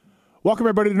Welcome,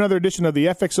 everybody, to another edition of the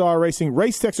FXR Racing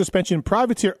Race Tech Suspension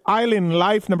Privateer Island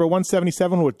Life, number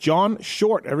 177, with John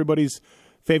Short, everybody's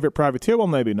favorite privateer. Well,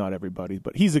 maybe not everybody,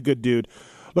 but he's a good dude.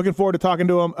 Looking forward to talking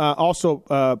to him.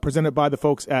 Also presented by the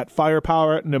folks at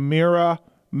Firepower, Namira,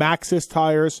 Maxxis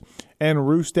Tires, and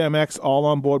Roost MX, all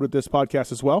on board with this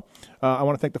podcast as well. I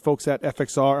want to thank the folks at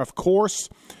FXR. Of course,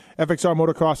 FXR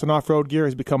motocross and off-road gear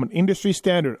has become an industry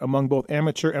standard among both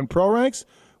amateur and pro ranks,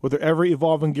 with their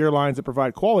ever-evolving gear lines that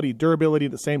provide quality, durability,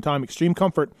 at the same time extreme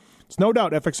comfort. It's no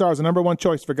doubt FXR is the number one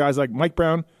choice for guys like Mike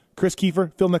Brown, Chris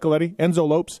Kiefer, Phil Nicoletti, Enzo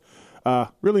Lopes.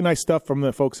 Really nice stuff from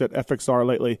the folks at FXR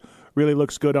lately. Really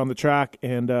looks good on the track,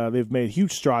 and they've made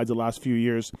huge strides the last few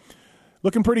years.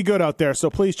 Looking pretty good out there, so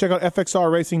please check out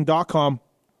FXRRacing.com.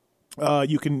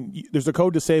 There's a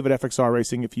code to save at FXR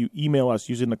Racing if you email us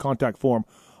using the contact form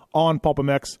on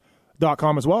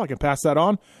PulpMX.com as well. I can pass that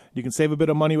on. You can save a bit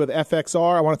of money with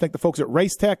FXR. I want to thank the folks at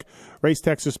Race Tech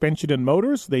Suspension and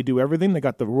Motors. They do everything. They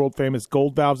got the world-famous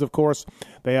gold valves, of course.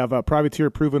 They have Privateer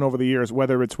proven over the years,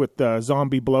 whether it's with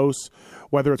Zombie Blows,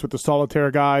 whether it's with the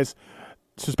Solitaire guys,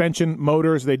 suspension,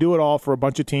 motors. They do it all for a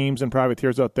bunch of teams and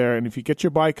privateers out there. And if you get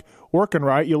your bike working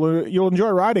right, you'll enjoy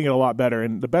riding it a lot better.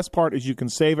 And the best part is you can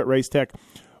save at Race Tech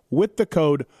with the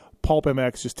code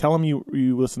PulpMX. Just tell them you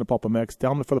listen to PulpMX.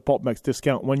 Tell them for the PulpMX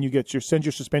discount when you send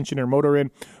your suspension or motor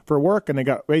in for work. And they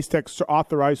got Racetech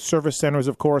authorized service centers,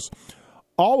 of course,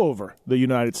 all over the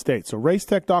United States. So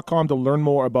racetech.com to learn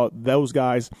more about those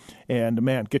guys. And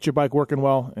man, get your bike working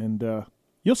well, and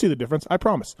you'll see the difference. I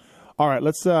promise. All right,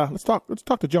 let's talk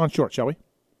to John Short, shall we?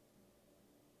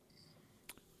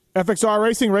 FXR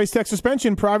Racing Race Tech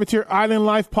Suspension Privateer Island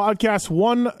Life Podcast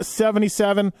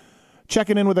 177.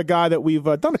 Checking in with a guy that we've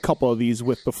done a couple of these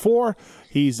with before.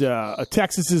 He's a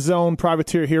Texas' own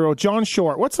privateer hero, John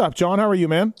Short. What's up, John? How are you,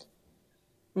 man?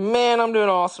 Man, I'm doing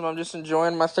awesome. I'm just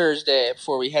enjoying my Thursday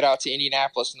before we head out to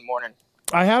Indianapolis in the morning.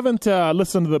 I haven't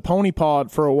listened to the Pony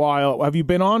Pod for a while. Have you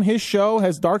been on his show?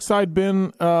 Has Darkside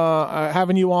been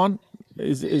having you on?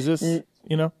 Is this,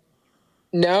 you know?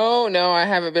 No, I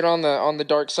haven't been on the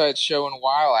Darkside show in a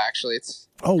while, actually. It's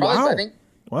wow. I think,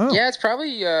 wow. Yeah, it's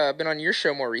probably been on your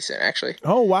show more recent, actually.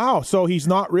 Oh, wow. So he's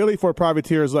not really for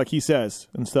privateers like he says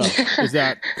and stuff. Is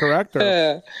that correct?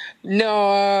 Or?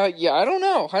 No, yeah, I don't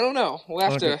know. We'll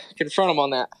have to confront him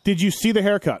on that. Did you see the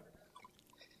haircut?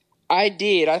 I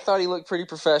did. I thought he looked pretty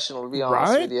professional, to be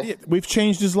honest with you. We've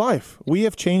changed his life. We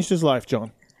have changed his life,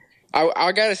 John.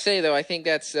 I got to say, though, I think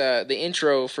that's the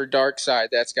intro for Dark Side.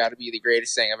 That's got to be the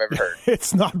greatest thing I've ever heard.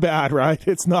 It's not bad, right?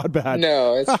 It's not bad.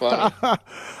 No, it's funny.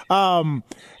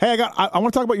 Hey, I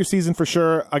want to talk about your season for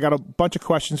sure. I got a bunch of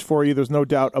questions for you. There's no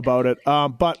doubt about it.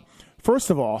 But first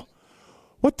of all,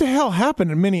 what the hell happened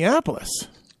in Minneapolis?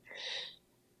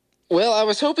 Well, I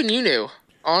was hoping you knew,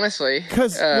 honestly.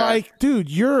 Because, dude,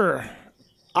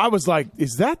 I was like,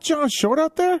 is that John Short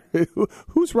out there?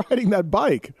 Who's riding that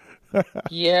bike?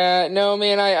 Yeah, no,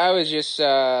 man, I was just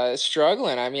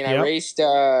struggling. I mean, I raced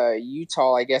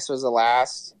Utah, I guess was the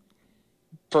last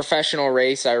professional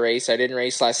race I raced. I didn't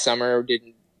race last summer,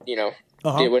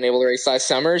 wasn't able to race last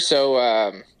summer. So,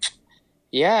 I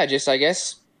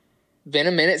guess been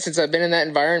a minute since I've been in that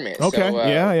environment. Okay, so,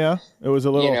 yeah. It was a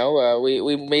little...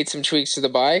 we made some tweaks to the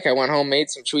bike. I went home, made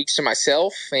some tweaks to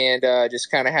myself, and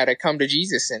just kind of had to come to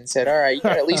Jesus and said, all right, you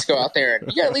got to at least go out there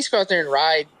and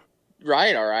ride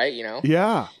all right, you know?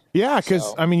 Yeah,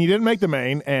 because, you didn't make the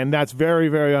main, and that's very,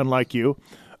 very unlike you.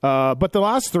 But the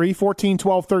last three, 14,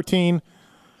 12, 13,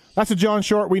 that's a John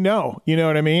Short we know. You know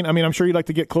what I mean? I'm sure you'd like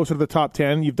to get closer to the top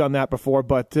 10. You've done that before.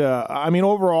 But,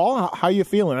 overall, how you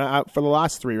feeling for the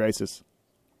last three races?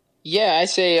 Yeah, I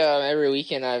say every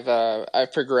weekend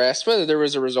I've progressed, whether there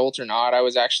was a result or not. I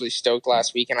was actually stoked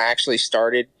last weekend. I actually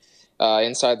started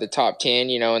inside the top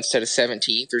 10, instead of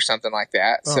 17th or something like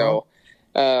that. Uh-huh. So,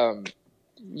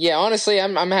 honestly,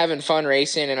 I'm having fun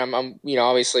racing, and I'm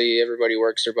obviously everybody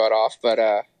works their butt off, but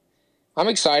I'm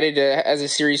excited as the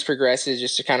series progresses,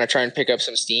 just to kind of try and pick up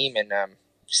some steam and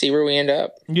see where we end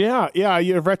up. Yeah,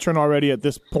 you're a veteran already at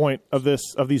this point of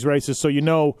these races, so you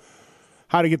know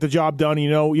how to get the job done. You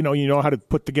know how to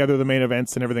put together the main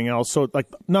events and everything else. So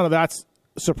none of that's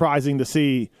surprising to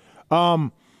see.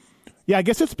 Yeah, I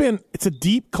guess it's a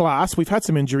deep class. We've had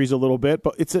some injuries a little bit,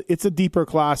 but it's a deeper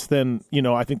class than,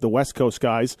 I think the West Coast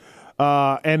guys.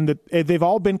 And they've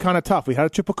all been kind of tough. We had a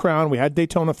Triple Crown. We had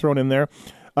Daytona thrown in there.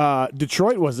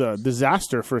 Detroit was a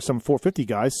disaster for some 450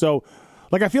 guys. So,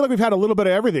 I feel like we've had a little bit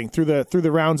of everything through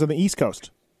the rounds on the East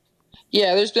Coast.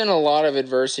 Yeah, there's been a lot of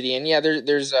adversity, and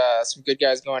there's some good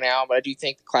guys going out, but I do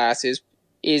think the class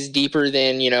is deeper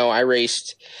than, I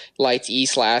raced Lights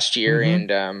East last year,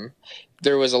 and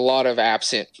there was a lot of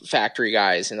absent factory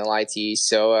guys in the lights east,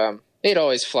 so it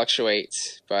always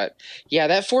fluctuates. But yeah,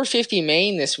 that 450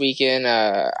 main this weekend,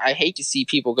 I hate to see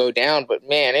people go down, but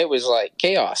man, it was like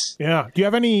chaos. Yeah. Do you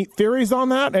have any theories on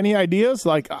that? Any ideas?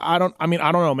 Like, I don't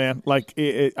know, man. Like,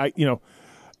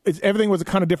 everything was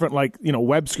kind of different. Like,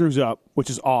 Webb screws up,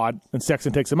 which is odd, and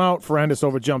Sexton takes him out. Ferrandis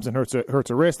overjumps and hurts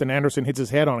a wrist, and Anderson hits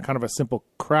his head on kind of a simple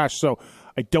crash. So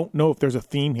I don't know if there's a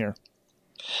theme here.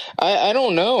 I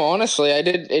don't know, honestly. It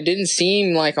didn't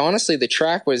seem like, honestly, the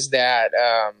track was that,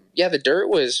 the dirt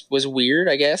was weird,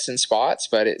 I guess, in spots,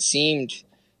 but it seemed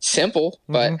simple.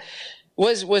 Mm-hmm.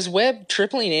 But was Webb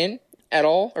tripling in at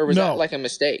all, or was that like a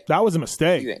mistake? That was a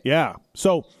mistake, yeah.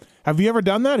 So have you ever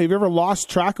done that? Have you ever lost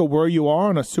track of where you are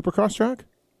on a supercross track?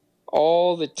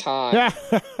 All the time.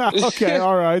 Yeah. Okay,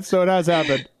 all right. So it has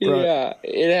happened. Right. Yeah,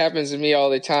 it happens to me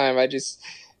all the time. I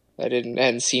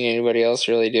hadn't seen anybody else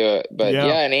really do it, but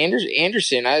yeah. And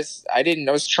Anderson, I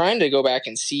was trying to go back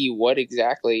and see what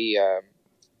exactly,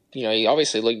 he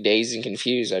obviously looked dazed and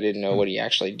confused. I didn't know what he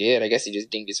actually did. I guess he just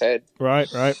dinged his head. Right.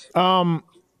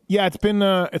 Yeah, it's been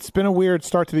a weird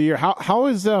start to the year. How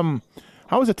is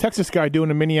a Texas guy doing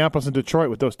in Minneapolis and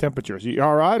Detroit with those temperatures? You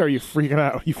all right? Or are you freaking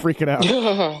out?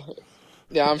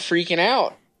 Yeah, I'm freaking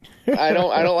out. I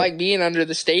don't like being under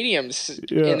the stadiums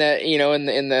in that,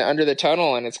 in the under the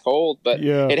tunnel and it's cold, but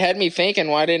it had me thinking,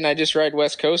 why didn't I just ride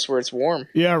West Coast where it's warm?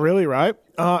 Yeah, really, right?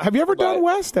 Have you ever done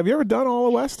West? Have you ever done all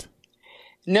the West?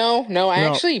 No. I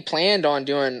actually planned on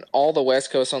doing all the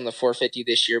West Coast on the 450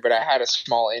 this year, but I had a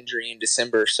small injury in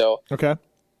December, so okay.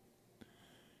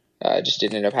 It just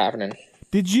didn't end up happening.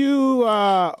 Did you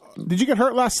get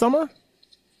hurt last summer?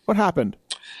 What happened?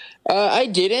 I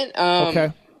didn't.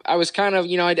 Okay. I was kind of,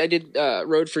 I did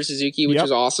rode for Suzuki, which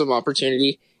was an awesome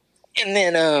opportunity. And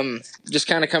then just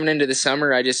kind of coming into the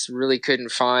summer, I just really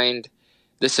couldn't find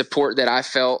the support that I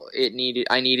felt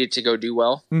I needed to go do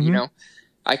well. Mm-hmm.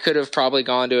 I could have probably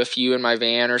gone to a few in my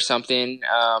van or something,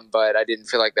 but I didn't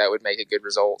feel like that would make a good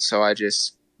result. So I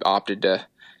just opted to,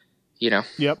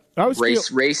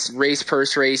 race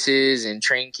purse races and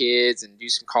train kids and do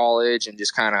some college and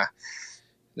just kind of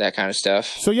that kind of stuff.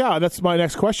 So yeah, that's my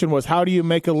next question was, how do you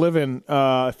make a living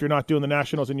if you're not doing the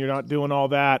nationals and you're not doing all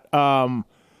that?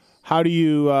 How do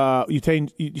you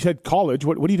you said college?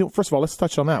 What do you do? First of all, let's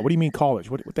touch on that. What do you mean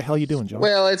college? What the hell are you doing, John?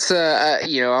 Well, it's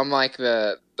I'm like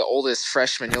the oldest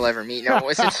freshman you'll ever meet.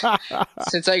 No,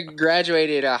 since I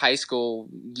graduated high school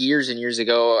years and years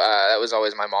ago, that was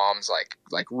always my mom's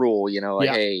like rule.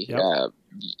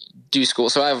 Do school.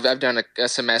 So I've done a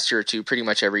semester or two, pretty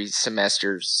much every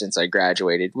semester since I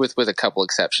graduated, with a couple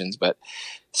exceptions. But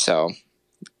so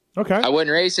okay, I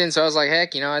wasn't racing, so I was like,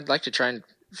 heck, I'd like to try and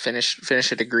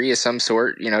finish a degree of some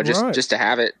sort, just to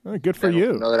have it. Good for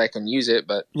you. Know that I can use it,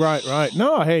 but right.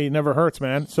 No, hey, it never hurts,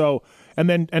 man. So and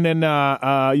then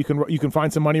you can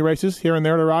find some money races here and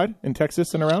there to ride in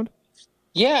Texas and around.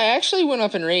 Yeah, I actually went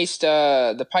up and raced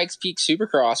the Pikes Peak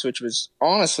Supercross, which was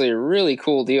honestly a really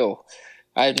cool deal.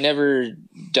 I've never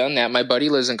done that. My buddy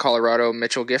lives in Colorado,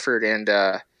 Mitchell Gifford, and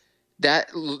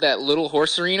that little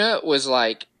horse arena was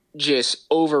like just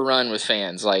overrun with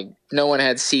fans. Like no one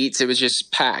had seats. It was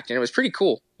just packed, and it was pretty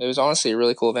cool. It was honestly a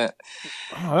really cool event.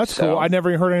 Oh, that's cool. I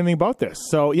never heard anything about this.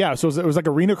 So yeah, it was like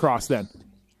arena cross then.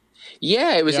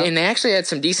 Yeah, it was, and they actually had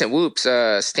some decent whoops.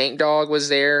 Stank Dog was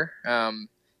there, and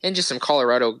just some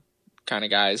Colorado kind of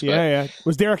guys. Yeah.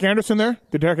 Was Derek Anderson there?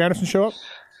 Did Derek Anderson show up?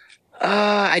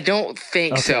 I don't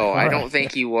think so. Right. I don't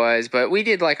think he was, but we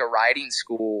did like a riding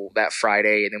school that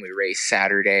Friday, and then we raced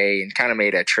Saturday and kind of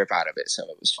made a trip out of it. So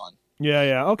it was fun.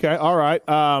 Yeah. Okay. All right.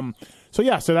 So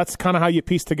that's kind of how you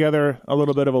piece together a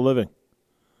little bit of a living.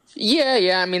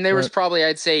 Yeah. I mean, there was probably,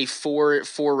 I'd say four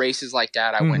races like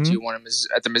that I went to. One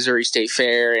at the Missouri State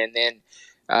Fair, and then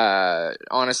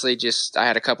honestly, just I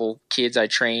had a couple kids I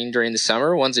trained during the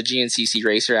summer. One's a GNCC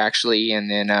racer actually, and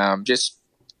then just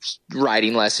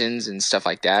riding lessons and stuff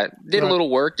like that. Did a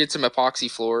little work, did some epoxy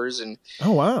floors, and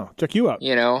oh wow, check you out.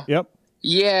 Yep.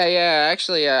 Yeah.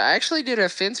 Actually, I actually did a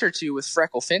fence or two with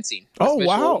Freckle Fencing. Oh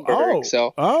wow.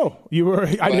 You were.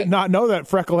 I did not know that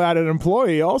Freckle had an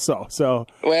employee also. So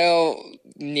well,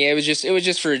 yeah, it was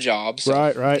just for a job. So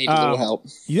right. Need a little help.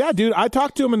 Yeah, dude. I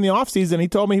talked to him in the off season. He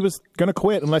told me he was going to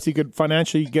quit unless he could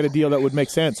financially get a deal that would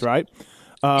make sense. Right.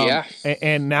 Yeah.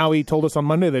 And now he told us on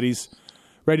Monday that he's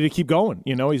ready to keep going.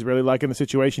 He's really liking the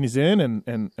situation he's in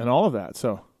and all of that.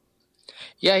 So,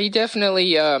 yeah, he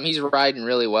definitely, he's riding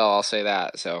really well. I'll say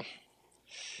that. So,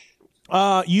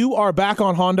 you are back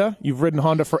on Honda. You've ridden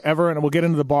Honda forever, and we'll get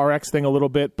into the Bar X thing a little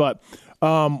bit. But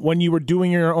when you were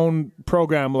doing your own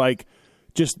program, like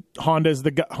just Honda's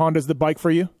the bike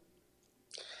for you?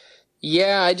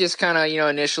 Yeah, I just kind of,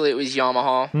 initially it was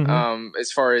Yamaha.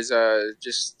 As far as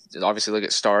just obviously look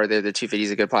at Star, the 250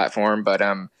 is a good platform, but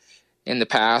in the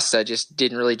past I just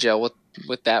didn't really gel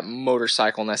with that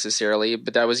motorcycle necessarily.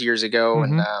 But that was years ago,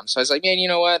 and so I was like, man, you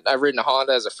know what? I've ridden a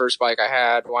Honda as the first bike I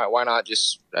had. Why not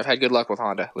just? I've had good luck with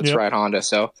Honda. Let's ride Honda.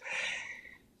 So.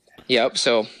 Yep.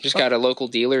 So just got a local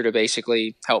dealer to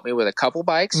basically help me with a couple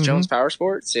bikes, Jones Power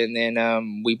Sports, and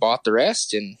then we bought the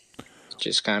rest and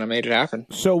just kind of made it happen.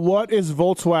 So what is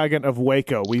Volkswagen of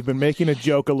Waco? We've been making a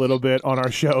joke a little bit on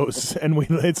our shows, and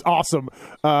it's awesome.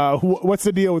 What's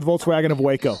the deal with Volkswagen of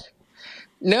Waco?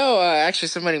 No, actually,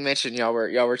 somebody mentioned y'all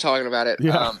were talking about it.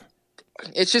 Yeah.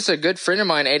 It's just a good friend of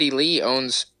mine, Eddie Lee,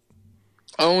 owns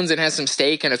and has some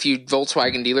stake in a few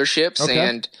Volkswagen dealerships,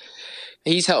 and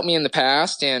he's helped me in the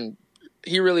past, and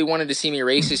he really wanted to see me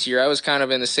race this year. I was kind of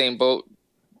in the same boat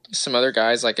as some other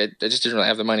guys. Like I just didn't really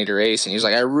have the money to race. And he was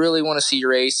like, I really want to see you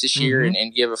race this year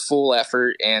and give a full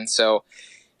effort. And so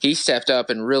he stepped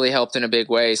up and really helped in a big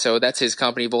way. So that's his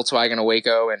company, Volkswagen of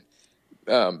Waco. And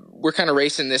we're kind of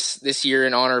racing this year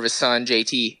in honor of his son,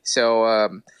 JT.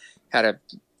 So had a,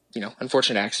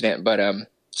 unfortunate accident. But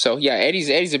so yeah,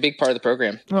 Eddie's a big part of the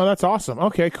program. Oh, that's awesome.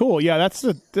 Okay, cool. Yeah, that's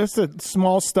the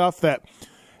small stuff that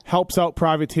helps out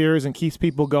privateers and keeps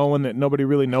people going that nobody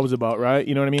really knows about, right?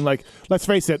 You know what I mean? Like, let's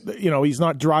face it, he's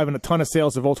not driving a ton of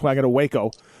sales of Volkswagen to Waco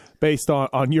based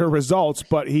on your results,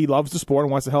 but he loves the sport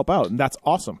and wants to help out, and that's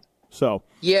awesome. So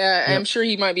yeah, I'm sure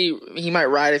he might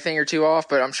ride a thing or two off,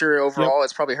 but I'm sure overall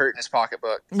it's probably hurting his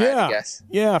pocketbook. I guess.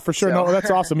 Yeah, for sure. So. No, that's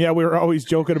awesome. Yeah, we were always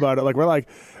joking about it. Like, we're like,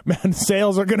 man,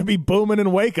 sales are going to be booming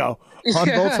in Waco on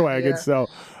Volkswagen. Yeah. So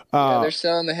they're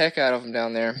selling the heck out of them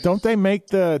down there. Don't they make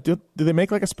do they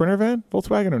make like a Sprinter van,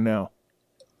 Volkswagen, or no?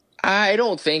 I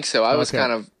don't think so. I was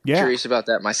kind of curious about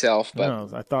that myself, but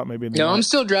no, I thought maybe. I'm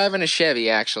still driving a Chevy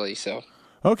actually. So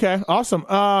okay, awesome.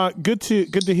 Good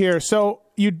to hear. So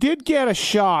you did get a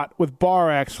shot with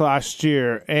BarX last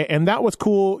year, and that was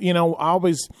cool.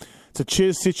 It's a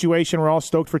Chiz situation. We're all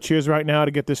stoked for Chiz right now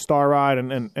to get this star ride,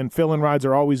 and fill-in rides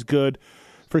are always good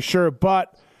for sure.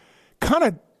 But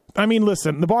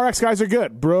listen, the BarX guys are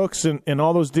good, Brooks and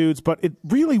all those dudes, but it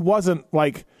really wasn't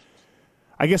like,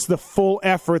 I guess, the full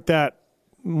effort that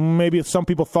maybe some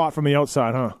people thought from the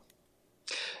outside, huh?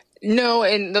 No,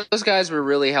 and those guys were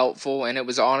really helpful, and it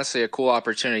was honestly a cool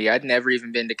opportunity. I'd never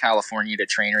even been to California to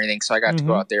train or anything, so I got to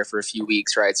go out there for a few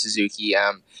weeks, ride Suzuki,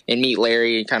 and meet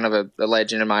Larry, kind of a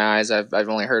legend in my eyes. I've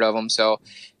only heard of him, so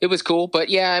it was cool. But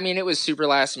yeah, it was super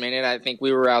last minute. I think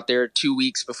we were out there 2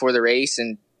 weeks before the race,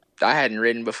 and I hadn't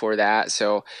ridden before that,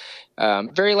 so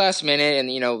very last minute,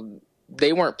 and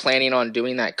they weren't planning on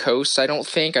doing that coast. I don't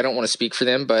think. I don't want to speak for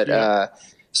them, but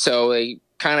so they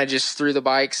kind of just threw the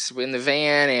bikes in the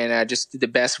van and just did the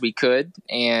best we could,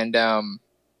 and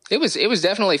it was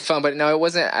definitely fun. But no, it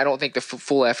wasn't. I don't think the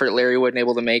full effort. Larry wasn't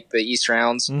able to make the East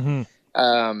rounds,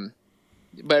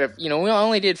 but we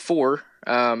only did 4,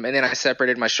 and then I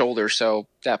separated my shoulder, so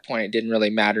at that point it didn't really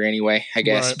matter anyway, I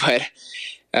guess. Right.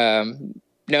 But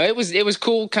no, it was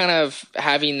cool, kind of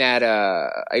having that.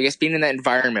 I guess being in that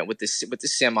environment with the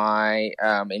semi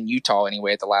in Utah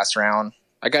anyway at the last round.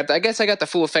 I guess I got the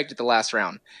full effect at the last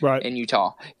round in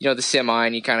Utah. The semi,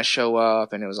 and you kind of show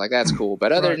up, and it was like, that's cool.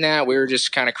 But other than that, we were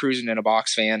just kind of cruising in a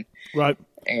box fan, right?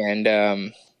 And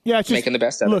it's just making the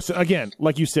best of it. Listen, again,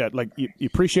 like you said, like you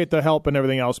appreciate the help and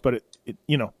everything else, but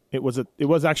it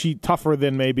was actually tougher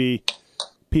than maybe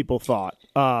people thought.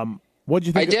 What'd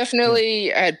you think? I definitely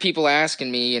had people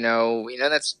asking me,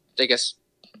 that's, I guess,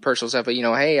 personal stuff, but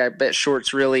hey, I bet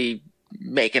Short's really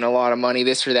making a lot of money,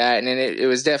 this or that, and it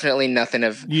was definitely nothing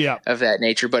of that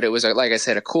nature. But it was, like I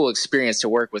said, a cool experience to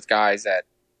work with guys that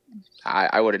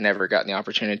I would have never gotten the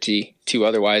opportunity to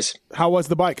otherwise. How was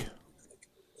the bike?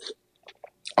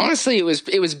 Honestly, it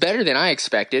was better than I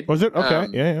expected. Was it?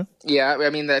 Okay. Yeah.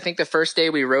 I think the first day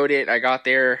we rode it, I got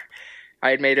there, I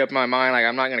had made up my mind, like,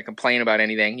 I'm not going to complain about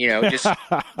anything, just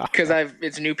because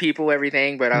it's new people,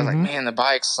 everything. But I was like, man, the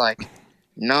bike's like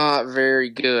not very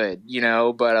good,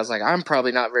 but I was like, I'm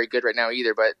probably not very good right now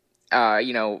either. But,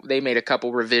 they made a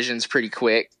couple revisions pretty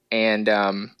quick, and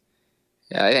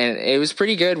it was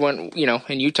pretty good when,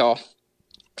 in Utah.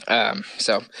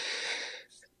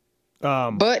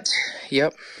 But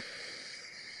yep.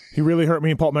 He really hurt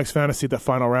me in Pulp Mix Fantasy that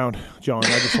final round, John.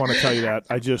 I just want to tell you that.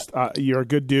 You're a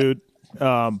good dude.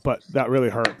 But that really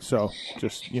hurt. So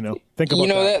just, think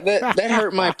about that. That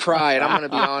hurt my pride. I'm going to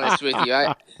be honest with you.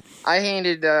 I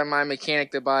handed my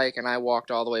mechanic the bike, and I walked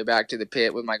all the way back to the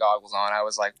pit with my goggles on. I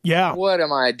was like, what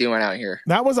am I doing out here?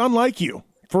 That was unlike you,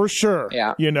 for sure.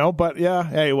 Yeah. But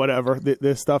hey, whatever.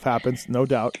 This stuff happens, no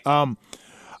doubt.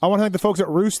 I want to thank the folks at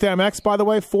Roost MX, by the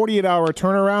way. 48-hour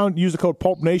turnaround. Use the code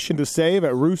PulpNation to save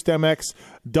at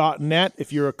roostmx.net.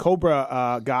 If you're a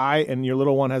Cobra guy and your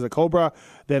little one has a Cobra,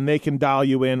 then they can dial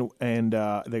you in, and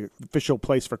the official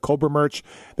place for Cobra merch.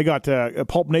 They got a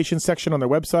Pulp Nation section on their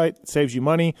website. It saves you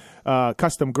money.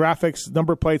 Custom graphics,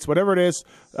 number plates, whatever it is,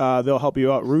 they'll help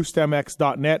you out.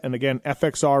 roostmx.net. And again,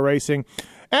 FXR Racing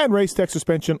and Race Tech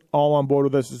Suspension all on board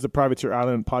with us. This is the Privateer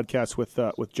Island podcast with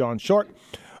John Short.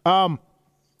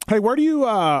 Hey, where do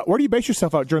you base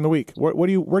yourself out during the week? Where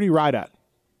do you ride at?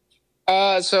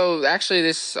 So actually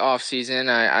this off season,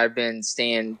 I've been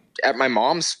staying at my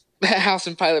mom's house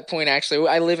in Pilot Point. Actually,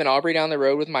 I live in Aubrey down the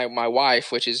road with my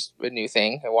wife, which is a new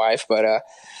thing, a wife. But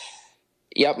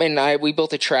yep, and we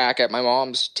built a track at my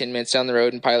mom's 10 minutes down the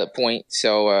road in Pilot Point.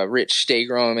 So Rich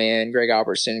Stagrom and Greg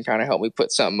Albertson kind of helped me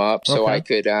put something up, so I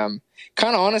could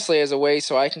kind of honestly as a way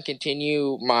so I can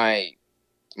continue my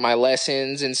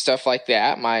lessons and stuff like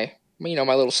that. My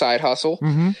little side hustle,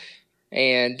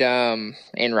 and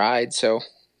ride. So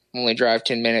only drive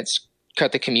 10 minutes.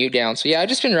 Cut the commute down. So yeah, I've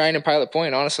just been riding in Pilot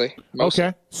Point, honestly. Mostly.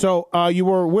 Okay. So you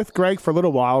were with Greg for a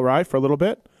little while, right? For a little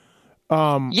bit?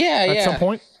 At some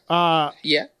point?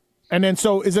 Yeah. And then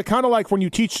so is it kind of like when you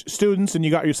teach students and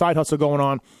you got your side hustle going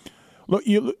on? Look,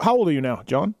 how old are you now,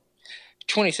 John?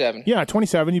 27. Yeah,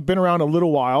 27. You've been around a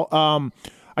little while.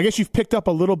 I guess you've picked up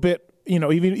a little bit,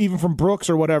 even from Brooks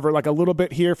or whatever, like a little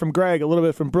bit here from Greg, a little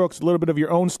bit from Brooks, a little bit of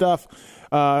your own stuff,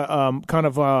 trial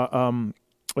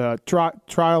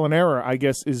and error, I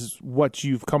guess, is what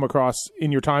you've come across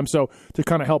in your time. So to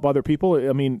kind of help other people,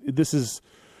 I mean, this is,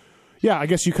 I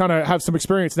guess you kind of have some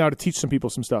experience now to teach some people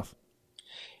some stuff.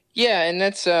 Yeah, and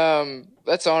that's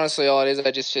honestly all it is.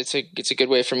 It's a good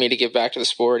way for me to give back to the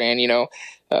sport and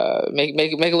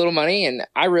make a little money. And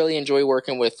I really enjoy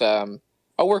working with.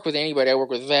 I'll work with anybody. I work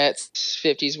with vets,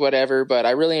 50s, whatever. But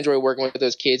I really enjoy working with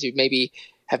those kids who maybe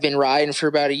have been riding for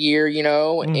about a year,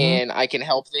 and I can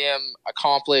help them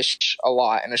accomplish a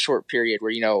lot in a short period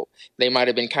where, they might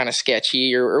have been kind of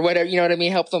sketchy or whatever, you know what I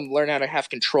mean? Help them learn how to have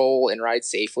control and ride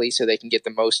safely so they can get the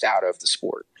most out of the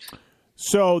sport.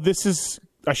 So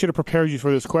I should have prepared you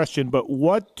for this question, but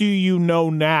what do you know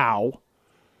now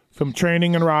from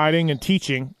training and riding and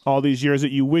teaching all these years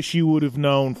that you wish you would have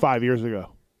known 5 years ago?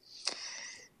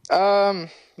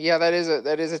 Yeah, that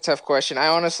is a tough question. I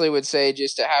honestly would say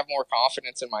just to have more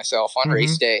confidence in myself on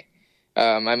race day.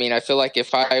 I feel like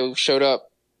if I showed up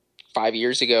 5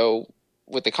 years ago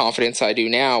with the confidence I do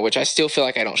now, which I still feel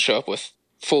like I don't show up with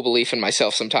full belief in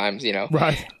myself sometimes,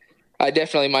 Right. I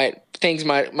definitely things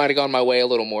might have gone my way a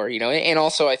little more, and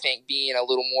also I think being a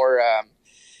little more,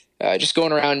 just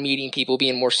going around meeting people,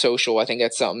 being more social. I think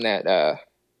that's something that,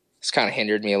 it's kind of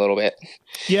hindered me a little bit.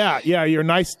 Yeah, you're a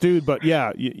nice dude, but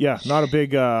not a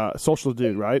big social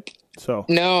dude, right? So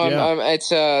no, it's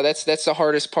that's the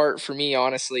hardest part for me,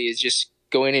 honestly, is just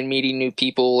going and meeting new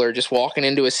people or just walking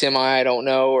into a semi I don't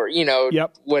know or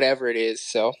whatever it is.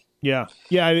 So it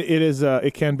is.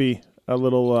 It can be a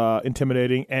little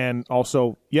intimidating, and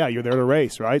also you're there to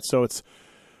race, right? So it's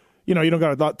you don't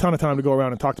got a ton of time to go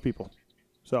around and talk to people.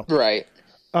 So right.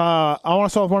 I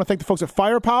also want to thank the folks at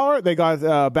Firepower. They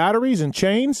got batteries and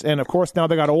chains, and of course now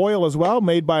they got oil as well,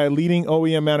 made by a leading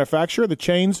OEM manufacturer. The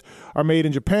chains are made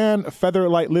in Japan,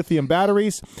 Featherlight lithium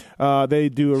batteries. They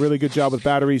do a really good job with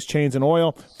batteries, chains, and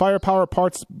oil.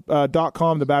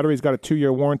 Firepowerparts.com. The batteries got a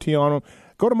 2-year warranty on them.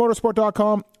 Go to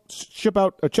motorsport.com, check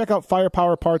out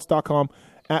firepowerparts.com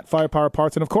at Firepower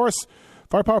Parts. And of course,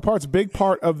 Firepower Parts, big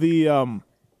part of the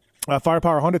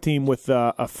Firepower Honda team with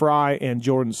Fry and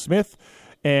Jordan Smith.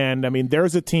 And,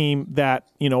 there's a team that,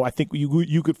 I think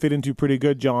you could fit into pretty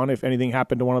good, John, if anything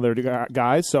happened to one of their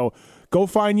guys. So go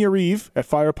find your Eve at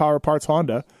Firepower Parts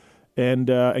Honda and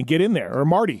get in there. Or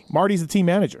Marty. Marty's the team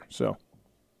manager. So.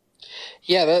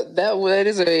 Yeah, that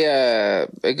is a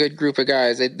good group of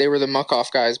guys. They were the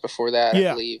muck-off guys before that,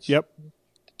 I believe. Yep.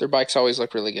 Their bikes always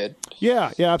look really good.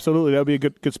 Yeah, absolutely. That would be a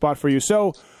good spot for you.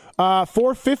 So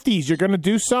 450s, you're going to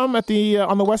do some at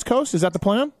on the West Coast? Is that the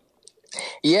plan?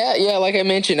 Yeah. Like I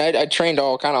mentioned, I trained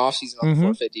all kind of off season on the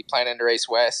 450, planning to race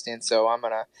West, and so I'm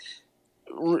gonna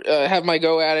have my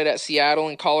go at it at Seattle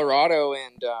and Colorado,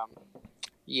 and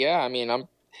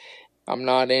I'm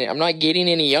not getting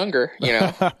any younger,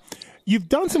 You've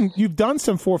done some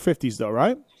 450s though,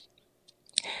 right?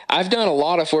 I've done a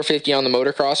lot of 450 on the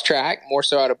motocross track, more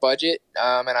so out of budget,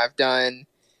 and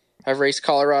I've raced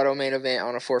Colorado main event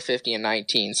on a 450 in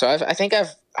 19. So I think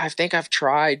I've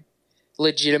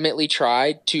legitimately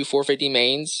tried 2 450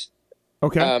 mains.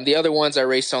 Okay. The other ones I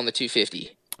raced on the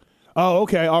 250. Oh,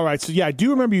 okay. All right. So I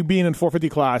do remember you being in 450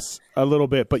 class a little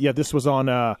bit, but this was on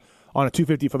a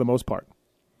 250 for the most part.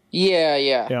 Yeah,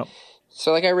 yeah. Yeah.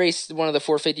 So like I raced one of the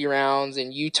 450 rounds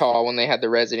in Utah when they had the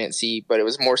residency, but it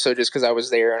was more so just because I was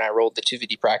there and I rolled the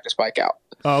 250 practice bike out.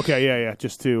 Oh, okay, yeah.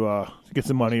 Just to get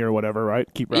some money or whatever, right?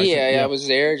 Keep racing. Yeah, I was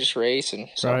there, just racing.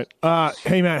 So. Right.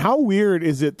 Hey, man, how weird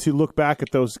is it to look back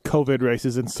at those COVID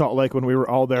races in Salt Lake when we were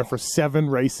all there for 7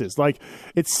 races? Like,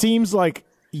 it seems like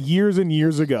years and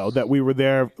years ago that we were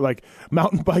there, like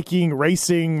mountain biking,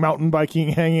 racing,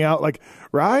 hanging out, like,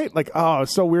 right? Like, oh,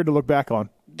 it's so weird to look back on.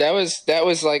 That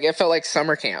was like, it felt like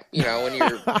summer camp, you know, when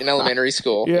you're in elementary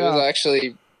school. Yeah. It was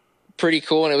actually pretty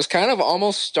cool, and it was kind of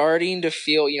almost starting to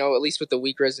feel, you know, at least with the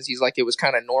week residencies, like it was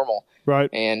kind of normal. Right.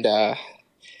 And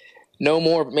no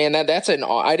more, man, I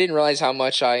didn't realize how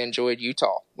much I enjoyed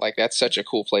Utah. Like, that's such a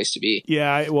cool place to be.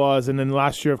 Yeah, it was. And then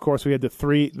last year, of course, we had the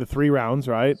three rounds,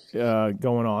 right,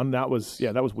 going on. That was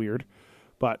weird.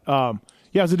 But, yeah,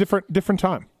 it was a different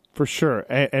time. For sure,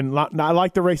 and I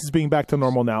like the races being back to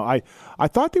normal now. I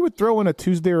thought they would throw in a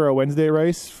Tuesday or a Wednesday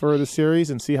race for the series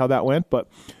and see how that went, but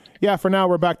yeah, for now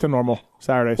we're back to normal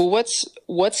Saturdays. Well,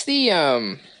 what's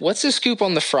the scoop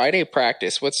on the Friday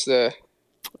practice? What's your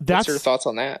thoughts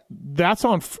on that? That's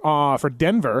on for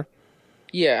Denver.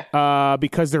 Yeah,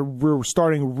 because we're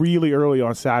starting really early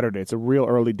on Saturday. It's a real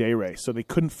early day race, so they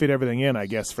couldn't fit everything in, I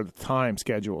guess, for the time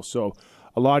schedule. So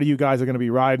a lot of you guys are going to be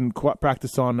riding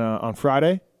practice on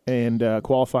Friday. And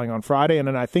qualifying on Friday, and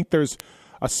then I think there's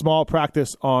a small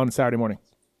practice on Saturday morning.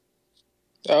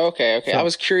 Oh, okay. So, I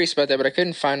was curious about that, but I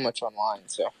couldn't find much online.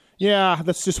 So yeah,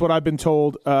 that's just what I've been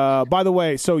told. By the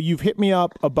way, so you've hit me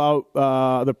up about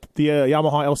the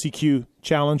Yamaha LCQ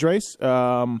Challenge race.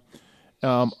 Also,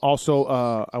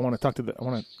 I want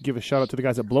to give a shout out to the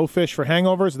guys at Blowfish for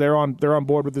hangovers. They're on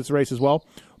board with this race as well.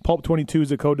 Pulp20 is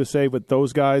the code to save with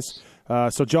those guys.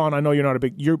 So John, I know you're not a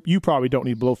big. You probably don't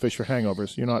need Blowfish for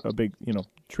hangovers. You're not a big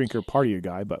drinker partier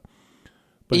guy, but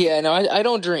yeah, no, I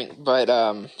don't drink, but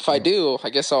if I do, I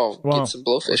guess I'll get some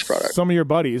Blowfish product. Some of your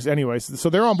buddies, anyways. So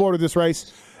they're on board with this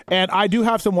race, and I do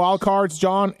have some wild cards,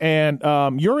 John. And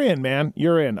you're in, man.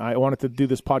 You're in. I wanted to do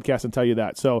this podcast and tell you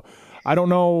that. So I don't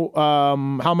know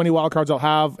how many wild cards I'll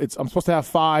have. I'm supposed to have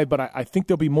 5, but I think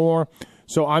there'll be more.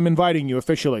 So I'm inviting you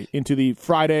officially into the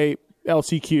Friday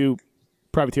LCQ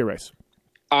privateer race.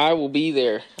 I will be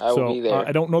there. I will be there.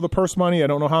 I don't know the purse money. I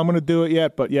don't know how I'm going to do it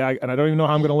yet, but yeah, and I don't even know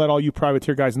how I'm going to let all you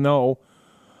privateer guys know.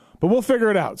 But we'll figure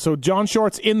it out. So John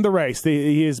Short's in the race.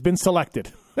 He has been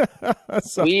selected.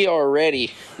 So, we are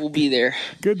ready. We'll be there.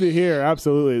 Good to hear.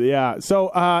 Absolutely. Yeah. So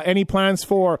any plans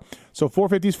for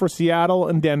 450s for Seattle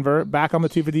and Denver, back on the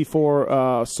 250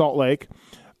 for Salt Lake.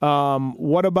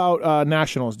 What about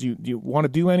nationals? Do you want to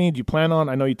do any? Do you plan on?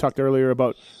 I know you talked earlier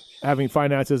about having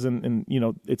finances and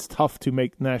it's tough to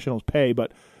make nationals pay,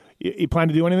 but you plan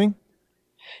to do anything?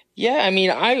 Yeah, I mean,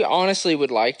 I honestly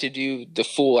would like to do the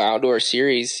full outdoor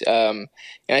series. And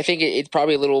I think it's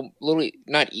probably a little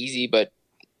not easy, but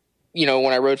when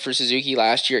I rode for Suzuki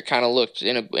last year, it kind of looked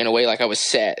in a way like I was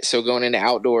set. So going into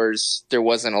outdoors, there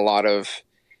wasn't a lot of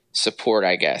support,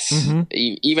 I guess,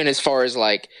 even as far as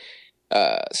like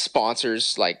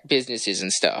sponsors, like businesses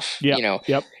and stuff.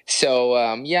 Yep. So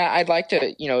I'd like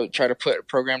to try to put a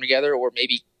program together, or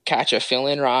maybe catch a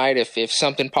fill-in ride if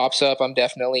something pops up. I'm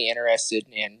definitely interested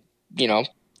in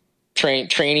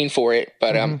training for it,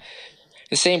 but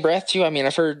the same breath too, I mean,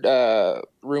 I've heard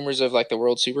rumors of like the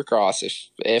World Supercross.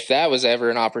 If that was ever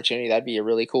an opportunity, that'd be a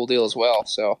really cool deal as well.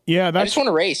 So yeah, I just want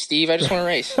to race, Steve. I just want to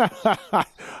race.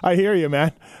 I hear you,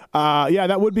 man. Yeah,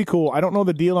 that would be cool. I don't know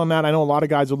the deal on that. I know a lot of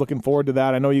guys are looking forward to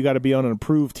that. I know you got to be on an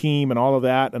approved team and all of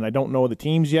that, and I don't know the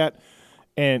teams yet.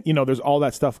 And there's all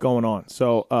that stuff going on.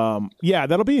 So yeah,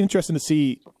 that'll be interesting to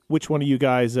see which one of you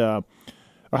guys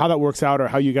or how that works out, or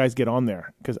how you guys get on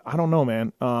there. Because I don't know,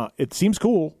 man. It seems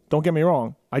cool. Don't get me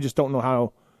wrong. I just don't know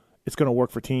how it's going to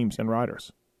work for teams and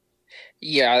riders.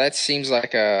 Yeah, that seems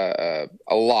like a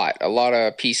lot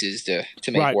of pieces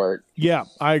to make work. Yeah,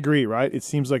 I agree. Right, it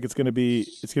seems like it's going to be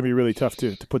really tough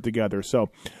to put together. So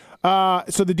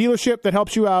the dealership that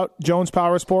helps you out, Jones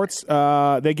Power Sports,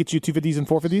 they get you 250s and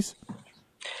 450s.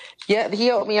 Yeah, he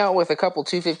helped me out with a couple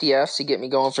 250Fs to get me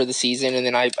going for the season, and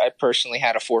then I personally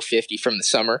had a 450 from the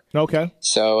summer. Okay.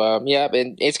 So,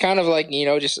 and it's kind of like,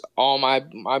 just all my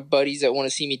buddies that want to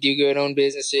see me do good, own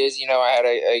businesses. I had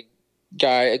a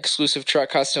guy, Exclusive Truck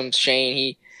Customs, Shane,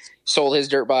 he sold his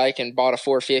dirt bike and bought a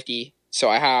 450. So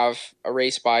I have a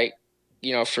race bike,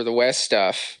 for the West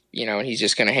stuff, and he's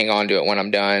just going to hang on to it when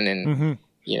I'm done. And,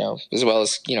 as well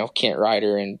as, Kent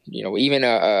Ryder and, even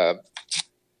a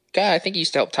guy, I think he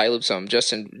used to help tie loop some,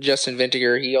 Justin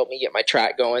Vintiger. He helped me get my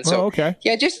track going. So okay.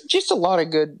 Yeah, just a lot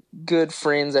of good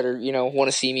friends that are, want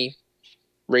to see me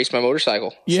race my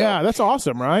motorcycle. Yeah, so. that's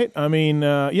awesome, right? I mean,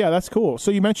 that's cool.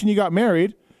 So you mentioned you got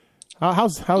married.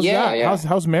 How's that? Yeah.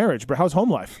 How's marriage? How's home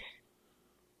life?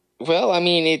 Well, I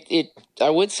mean, I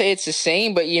would say it's the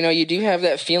same, but you do have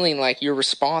that feeling like you're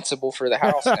responsible for the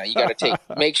house now. You got to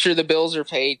make sure the bills are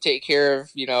paid, take care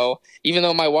of, even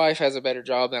though my wife has a better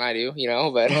job than I do,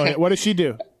 but what does she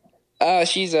do?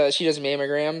 She does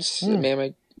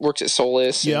mammograms, works at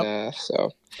Solus. Yep.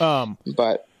 And,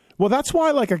 but well, that's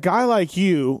why like a guy like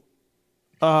you,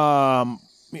 you got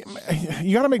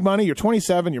to make money. You're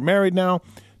 27, you're married now.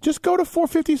 Just go to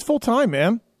 450s full time,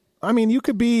 man. I mean, you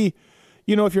could be,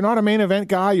 if you're not a main event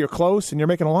guy, you're close and you're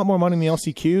making a lot more money in the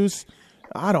LCQs.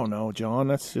 I don't know, John.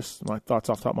 That's just my thoughts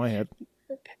off the top of my head.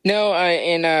 No,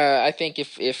 I think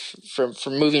if from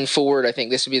moving forward, I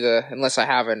think this would be unless I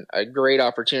have a great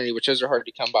opportunity, which those are hard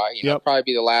to come by. Probably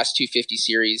be the last 250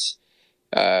 series.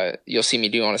 You'll see me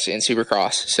do in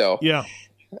Supercross. So yeah,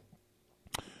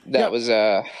 that was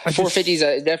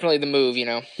 450s definitely the move.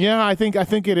 Yeah, I think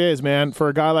it is, man. For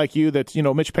a guy like you, that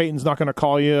Mitch Payton's not going to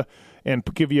call you and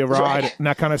give you a ride and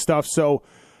that kind of stuff. So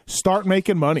start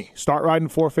making money. Start riding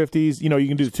 450s. You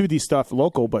can do the 2D stuff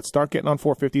local, but start getting on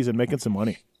 450s and making some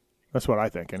money. That's what I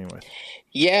think anyway.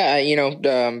 Yeah,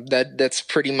 that's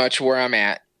pretty much where I'm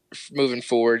at moving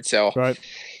forward. So right.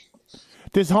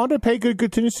 Does Honda pay good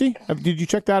contingency? Did you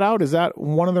check that out? Is that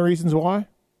one of the reasons why?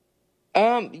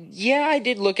 Yeah, I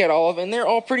did look at all of them. And they're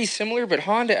all pretty similar, but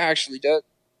Honda actually does.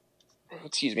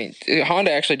 Excuse me.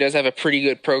 Honda actually does have a pretty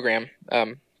good program.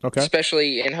 Okay.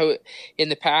 Especially in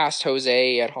the past,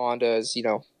 Jose at Honda's,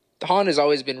 Honda's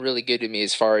always been really good to me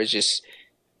as far as just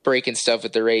breaking stuff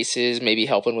at the races, maybe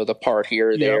helping with a part here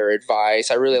or there,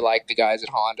 advice. I really like the guys at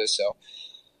Honda, so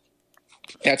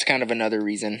that's kind of another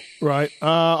reason. Right.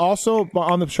 Also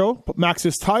on the show,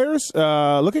 Maxxis Tires.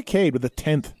 Look at Cade with the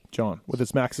 10th, John, with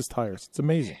his Maxxis Tires. It's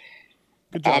amazing.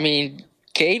 Good job. I mean,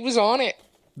 Cade was on it.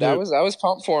 I was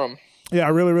pumped for him. Yeah,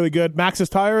 really, really good. Maxxis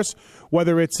Tires,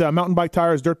 whether it's mountain bike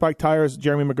tires, dirt bike tires,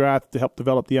 Jeremy McGrath to help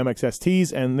develop the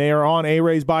MXSTs, and they are on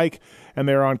A-Ray's bike, and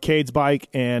they're on Cade's bike,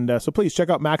 and so please check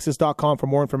out Maxxis.com for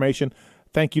more information.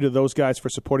 Thank you to those guys for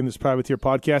supporting this Privateer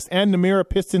podcast, and Namura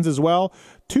Pistons as well.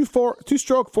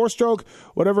 Two-stroke, four-stroke,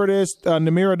 whatever it is,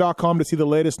 Namura.com to see the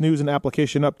latest news and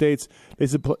application updates.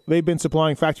 They've been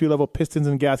supplying factory-level pistons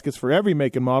and gaskets for every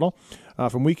make and model.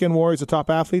 From weekend warriors to top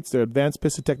athletes, their advanced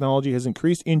piston technology has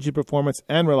increased engine performance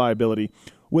and reliability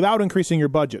without increasing your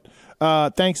budget.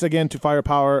 Thanks again to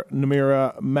Firepower,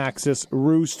 Namura, Maxxis,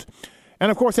 Roost, and,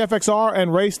 of course, FXR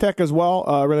and Racetech as well.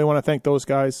 I really want to thank those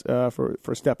guys for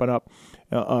stepping up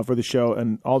for the show.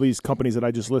 And all these companies that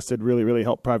I just listed really, really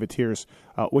help privateers,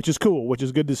 which is cool, which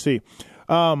is good to see.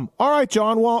 All right,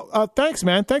 John. Well, thanks,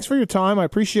 man. Thanks for your time. I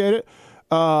appreciate it.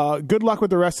 Good luck with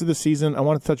the rest of the season. I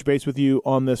want to touch base with you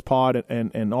on this pod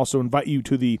and also invite you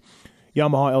to the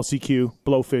Yamaha LCQ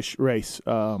Blowfish race.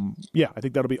 I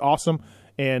think that'll be awesome.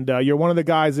 And you're one of the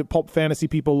guys that Pulp Fantasy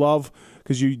people love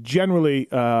because you generally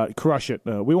crush it.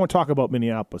 We won't talk about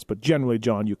Minneapolis, but generally,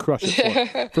 John, you crush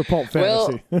it for Pulp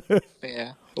Fantasy.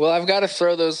 Yeah. Well, I've got to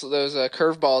throw those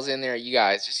curveballs in there at you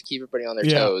guys just to keep everybody on their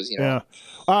toes. Yeah.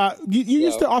 You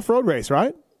used to off-road race,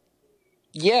 right?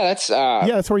 Yeah,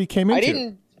 that's where you came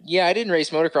into. I didn't race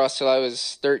motocross till I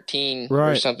was 13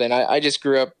 right. or something. I just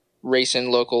grew up racing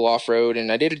local off-road,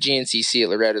 and I did a GNCC at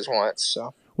Loretta's once.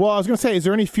 So. Well, I was going to say, is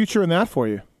there any future in that for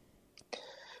you?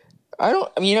 I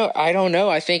don't know.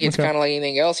 I think it's kind of like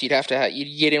anything else. You'd have to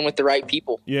you'd get in with the right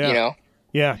people. Yeah.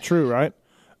 Yeah, true, right?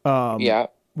 Yeah.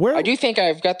 I do think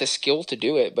I've got the skill to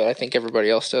do it, but I think everybody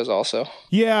else does also.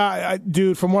 Yeah,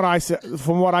 dude. From what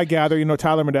I gather,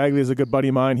 Tyler Medaglia is a good buddy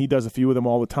of mine. He does a few of them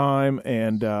all the time,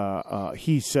 and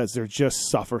he says they're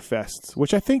just suffer fests,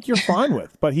 which I think you're fine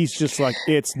with. But he's just like,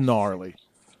 it's gnarly.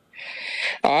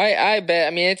 I bet.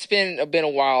 I mean, it's been a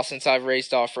while since I've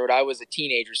raced off road. I was a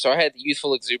teenager, so I had the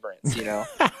youthful exuberance. Yeah,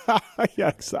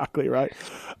 exactly right.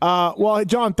 Well,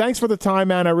 John, thanks for the time,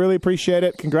 man. I really appreciate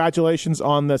it. Congratulations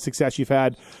on the success you've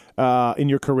had in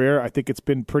your career. I think it's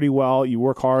been pretty well. You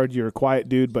work hard. You're a quiet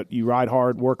dude, but you ride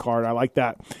hard, work hard. I like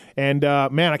that. And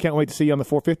man, I can't wait to see you on the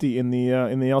 450 in the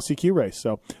LCQ race.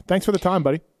 So thanks for the time,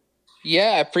 buddy.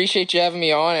 Yeah, I appreciate you having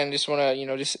me on, and just want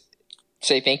to just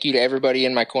say thank you to everybody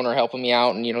in my corner helping me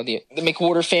out, and the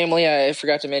McWhorter family. I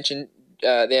forgot to mention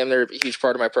them; they're a huge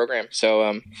part of my program.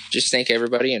 So just thank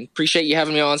everybody, and appreciate you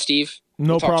having me on, Steve.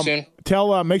 No problem.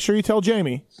 Soon. Make sure you tell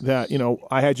Jamie that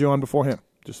I had you on before him.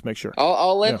 Just make sure.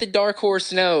 I'll let the dark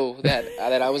horse know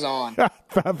that I was on.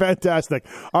 Fantastic.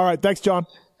 All right, thanks, John.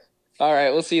 All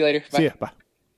right, we'll see you later. Bye. See ya. Bye.